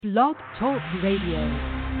Blog Talk Radio.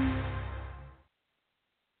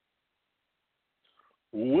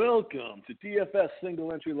 Welcome to DFS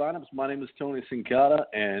Single Entry Lineups. My name is Tony Cincotta,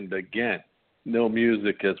 and again, no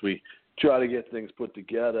music as we try to get things put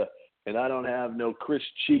together. And I don't have no Chris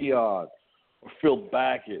Cheon or Phil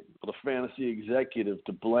Backett, the fantasy executive,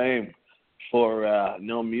 to blame for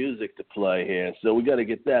no music to play here. So we got to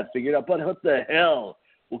get that figured out. But what the hell?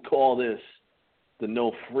 We'll call this the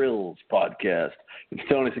No Frills podcast. It's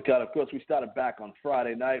Tony Cincotta. Of course, we started back on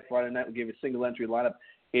Friday night. Friday night, we gave you a single entry lineup.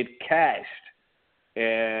 It cashed.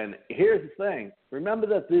 And here's the thing. Remember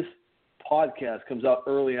that this podcast comes out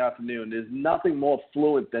early afternoon. There's nothing more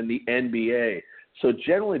fluent than the NBA. So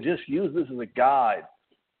generally just use this as a guide.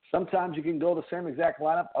 Sometimes you can go the same exact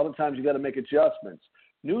lineup. Other times you got to make adjustments.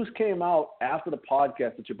 News came out after the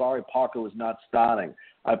podcast that Jabari Parker was not starting.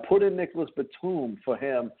 I put in Nicholas Batum for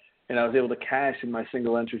him, and I was able to cash in my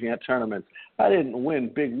single entry tournaments. I didn't win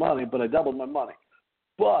big money, but I doubled my money.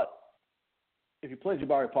 But if you play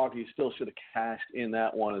Jabari Parker, you still should have cashed in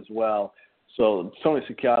that one as well. So Tony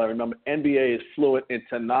Cincotta, remember, NBA is fluent, and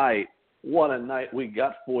tonight, what a night we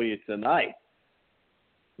got for you tonight.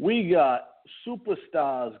 We got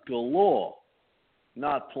superstars galore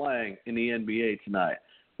not playing in the NBA tonight.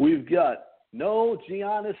 We've got no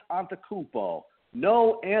Giannis Antetokounmpo,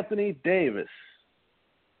 no Anthony Davis,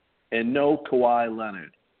 and no Kawhi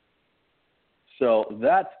Leonard. So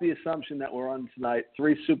that's the assumption that we're on tonight,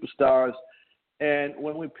 three superstars. And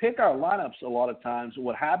when we pick our lineups a lot of times,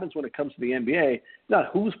 what happens when it comes to the NBA, not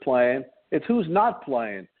who's playing, it's who's not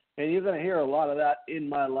playing. And you're going to hear a lot of that in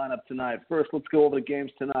my lineup tonight. First, let's go over the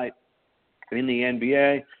games tonight in the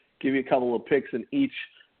NBA, give you a couple of picks in each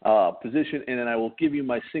position, and then I will give you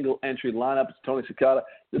my single entry lineup. It's Tony Cincotta.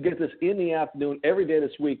 You'll get this in the afternoon every day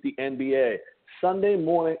this week, the NBA. Sunday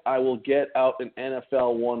morning, I will get out an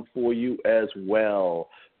NFL one for you as well.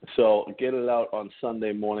 So get it out on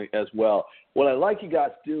Sunday morning as well. What I'd like you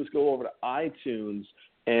guys to do is go over to iTunes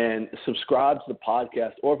and subscribe to the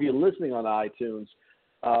podcast. Or if you're listening on iTunes,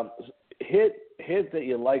 hit that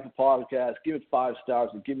you like the podcast, give it 5 stars,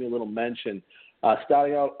 and give me a little mention.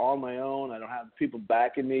 Starting out on my own, I don't have people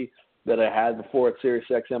backing me that I had before at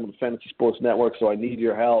SiriusXM and the Fantasy Sports Network, so I need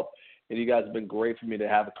your help. And you guys have been great for me to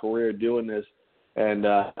have a career doing this, and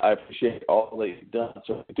I appreciate all that you've done.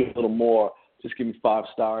 So do a little more. Just give me 5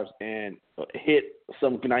 stars and hit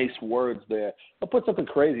some nice words there. I'll put something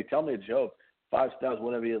crazy. Tell me a joke. 5 stars,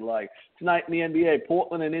 whatever you'd like. Tonight in the NBA,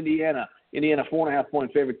 Portland and Indiana. Indiana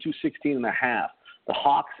 4.5-point favorite, 216.5. The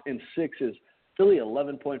Hawks and Sixers. Philly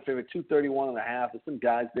 11-point favorite, 231.5. There's some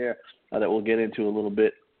guys there that we'll get into a little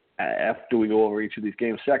bit after we go over each of these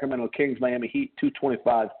games. Sacramento Kings, Miami Heat,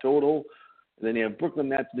 225 total. And then you have Brooklyn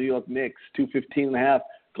Nets, New York Knicks, 215.5.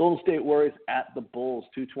 Golden State Warriors at the Bulls,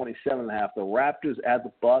 227.5. The Raptors at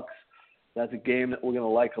the Bucks. That's a game that we're going to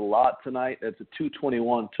like a lot tonight. That's a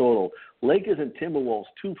 221 total. Lakers and Timberwolves,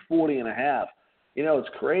 240.5. You know, what's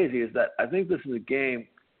crazy is that I think this is a game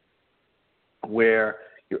where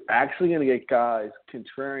you're actually going to get guys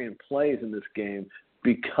contrarian plays in this game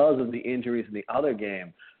because of the injuries in the other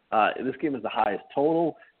game. This game is the highest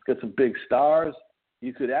total. It's got some big stars.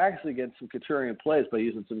 You could actually get some contrarian plays by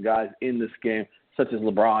using some guys in this game, such as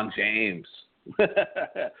LeBron James.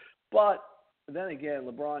 But then again,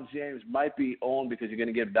 LeBron James might be owned because you're going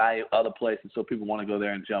to get value other places, so people want to go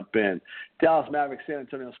there and jump in. Dallas Mavericks, San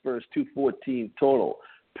Antonio Spurs, 214 total.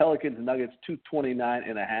 Pelicans and Nuggets,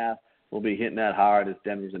 229.5. We'll be hitting that hard as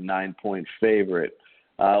Denver's a 9-point favorite.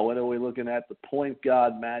 What are we looking at? The point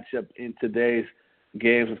guard matchup in today's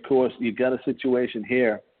games. Of course, you've got a situation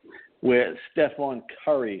here where Stephon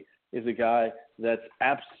Curry is a guy that's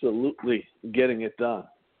absolutely getting it done.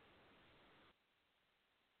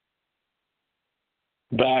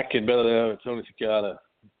 Back and better than ever, Tony Cincotta.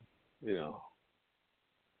 You know,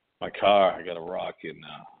 my car, I got a rock in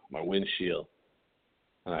my windshield.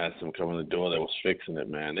 And I had someone come in the door that was fixing it,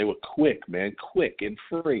 man. They were quick, man, quick and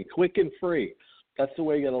free. That's the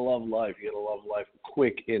way you got to love life. You got to love life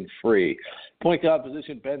quick and free. Point guard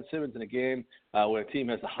position, Ben Simmons in a game where a team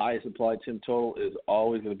has the highest implied team total is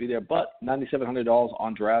always going to be there. But $9,700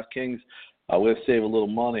 on DraftKings. We're going to save a little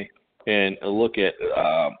money and look at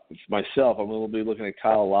myself. I'm going to be looking at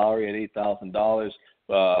Kyle Lowry at $8,000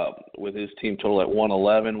 with his team total at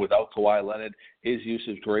 111. Without Kawhi Leonard, his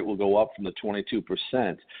usage rate will go up from the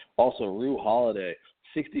 22%. Also, Rue Holiday,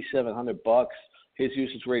 $6,700. His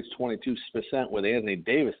usage rate's 22% with Anthony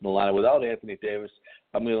Davis in the lineup. Without Anthony Davis,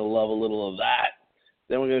 I'm going to love a little of that.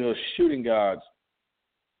 Then we're going to go shooting guards.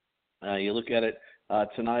 You look at it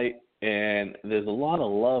tonight, and there's a lot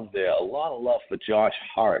of love there, a lot of love for Josh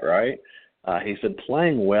Hart, right? He's been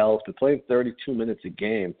playing well. He's been playing 32 minutes a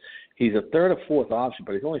game. He's a third or fourth option,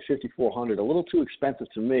 but he's only 5,400, a little too expensive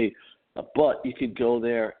to me. But you could go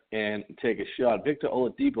there and take a shot. Victor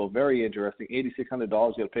Oladipo, very interesting, $8,600. You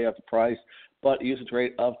got to pay off the price, but usage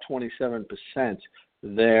rate of 27%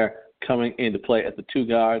 there coming into play at the 2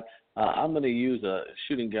 guard. I'm going to use a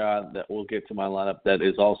shooting guard that will get to my lineup that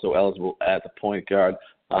is also eligible at the point guard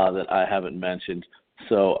that I haven't mentioned.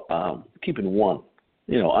 So keeping one,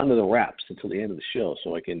 under the wraps until the end of the show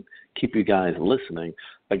so I can keep you guys listening.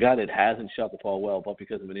 A guy that hasn't shot the ball well, but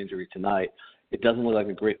because of an injury tonight, it doesn't look like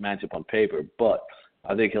a great matchup on paper, but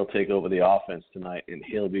I think he'll take over the offense tonight, and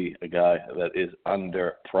he'll be a guy that is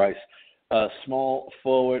underpriced. Small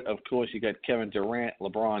forward, of course, you got Kevin Durant,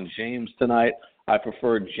 LeBron James tonight. I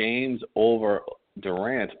prefer James over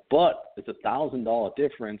Durant, but it's a $1,000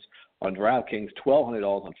 difference on DraftKings,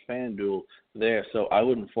 $1,200 on FanDuel there, so I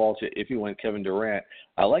wouldn't fault you if you went Kevin Durant.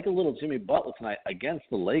 I like a little Jimmy Butler tonight against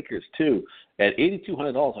the Lakers, too. At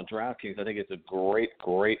 $8,200 on DraftKings, I think it's a great,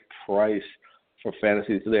 great price for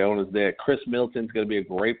fantasy today owners there. Chris Middleton's going to be a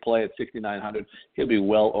great play at $6,900. He'll be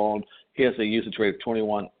well owned. He has a usage rate of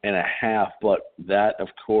 21.5, but that, of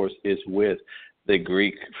course, is with the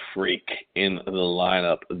Greek freak in the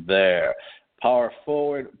lineup there. Power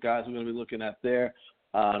forward, guys we're going to be looking at there.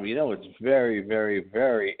 It's very, very,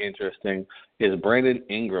 very interesting is Brandon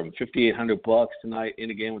Ingram, $5,800 tonight in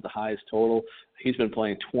a game with the highest total. He's been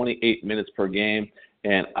playing 28 minutes per game,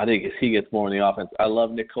 and I think as he gets more in the offense, I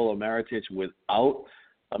love Nikola Mirotic without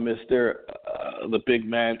the big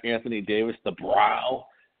man Anthony Davis, the brow.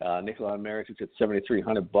 Nikola Mirotic at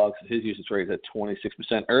 $7,300. His usage rate is at 26%.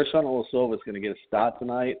 Ersan Ilyasova is going to get a start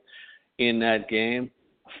tonight in that game.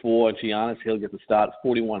 For Giannis, he'll get the start.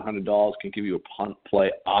 $4,100 can give you a punt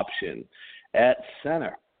play option. At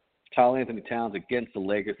center, Karl Anthony Towns against the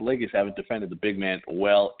Lakers. The Lakers haven't defended the big man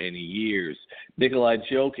well in years. Nikolai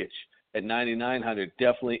Jokic at $9,900,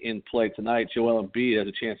 definitely in play tonight. Joel Embiid has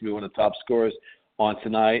a chance to be one of the top scorers on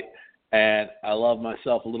tonight. And I love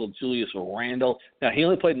myself a little Julius Randle. Now, he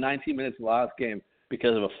only played 19 minutes in the last game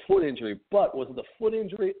because of a foot injury. But was it a foot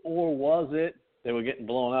injury or was it they were getting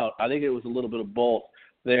blown out? I think it was a little bit of both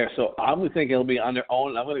there. So I'm going to think he'll be under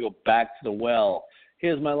owned. I'm going to go back to the well.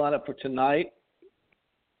 Here's my lineup for tonight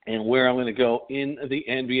and where I'm going to go in the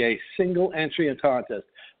NBA single entry and contest.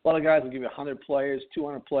 A lot of guys will give you 100 players,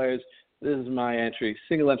 200 players. This is my entry,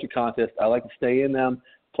 single entry contest. I like to stay in them,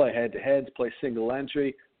 play head-to-heads, play single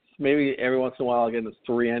entry. Maybe every once in a while I'll get this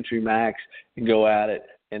 3-entry max and go at it.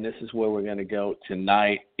 And this is where we're going to go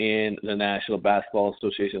tonight in the National Basketball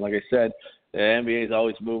Association. Like I said, the NBA is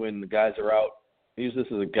always moving. The guys are out. Use this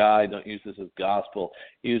as a guide. Don't use this as gospel.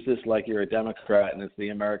 Use this like you're a Democrat and it's the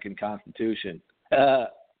American Constitution.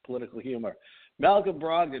 Political humor. Malcolm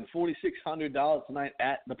Brogdon, $4,600 tonight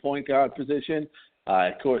at the point guard position.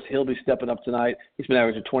 Of course, he'll be stepping up tonight. He's been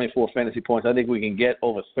averaging 24 fantasy points. I think we can get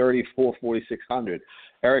over 34, 4,600.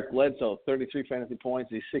 Eric Bledsoe, 33 fantasy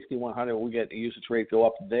points. He's 6,100. We get the usage rate go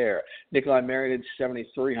up there. Nikolai Mirotic,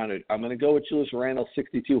 7,300. I'm going to go with Julius Randle,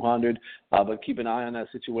 6,200, but keep an eye on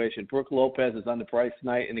that situation. Brook Lopez is underpriced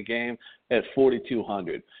tonight in the game at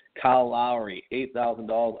 4,200. Kyle Lowry,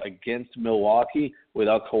 $8,000 against Milwaukee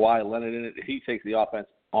without Kawhi Leonard in it. He takes the offense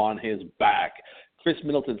on his back. Chris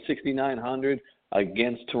Middleton, 6,900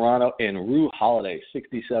 against Toronto, and Rue Holiday,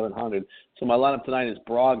 6,700. So my lineup tonight is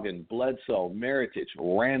Brogdon, Bledsoe, Mirotic,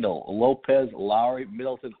 Randle, Lopez, Lowry,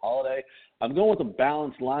 Middleton, Holiday. I'm going with a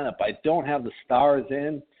balanced lineup. I don't have the stars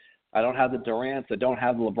in. I don't have the Durants. I don't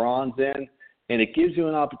have the LeBrons in. And it gives you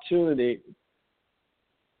an opportunity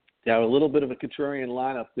to have a little bit of a contrarian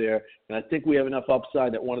lineup there. And I think we have enough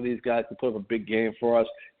upside that one of these guys can put up a big game for us.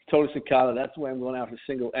 Tony Cincotta, that's the way I'm going after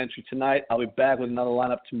single entry tonight. I'll be back with another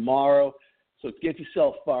lineup tomorrow. So get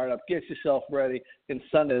yourself fired up, get yourself ready in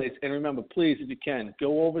Sundays. And remember, please, if you can,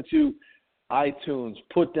 go over to iTunes,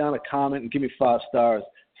 put down a comment, and give me 5 stars.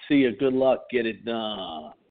 See you. Good luck. Get it done.